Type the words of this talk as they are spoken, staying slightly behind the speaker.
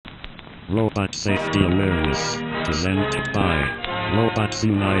Robot Safety Awareness, presented by Robots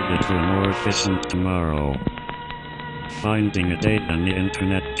United for a More Efficient Tomorrow. Finding a date on the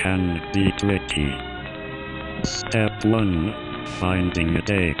internet can be tricky. Step 1. Finding a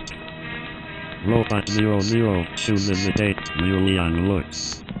date. Robot 00 chooses a date merely on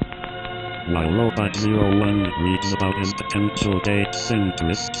looks, while Robot 01 reads about his potential date's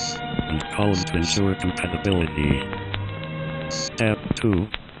interests and calls to ensure compatibility. Step 2.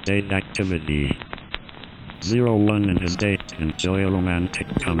 Date activity. 01 and his date enjoy a romantic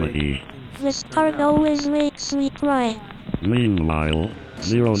comedy. This part always makes me cry. Meanwhile,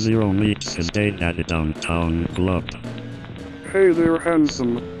 00 meets his date at a downtown club. Hey there,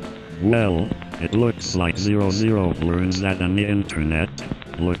 handsome. Well, it looks like 00 learns that on the internet,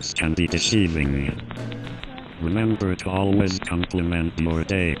 looks can be deceiving. Remember to always compliment your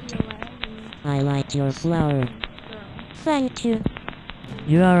date. I like your flower. Thank you.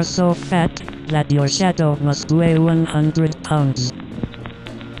 You are so fat that your shadow must weigh 100 pounds.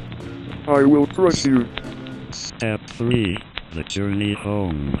 I will crush you. Step 3. The journey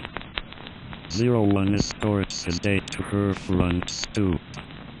home. 01 escorts his date to her front stoop.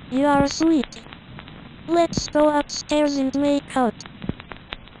 You are sweet. Let's go upstairs and make out.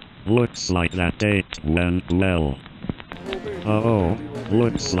 Looks like that date went well. Uh-oh,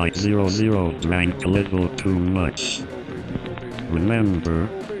 looks like 00 drank a little too much. Remember,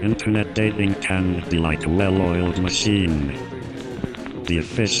 internet dating can be like a well-oiled machine. Be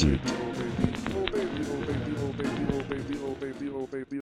efficient.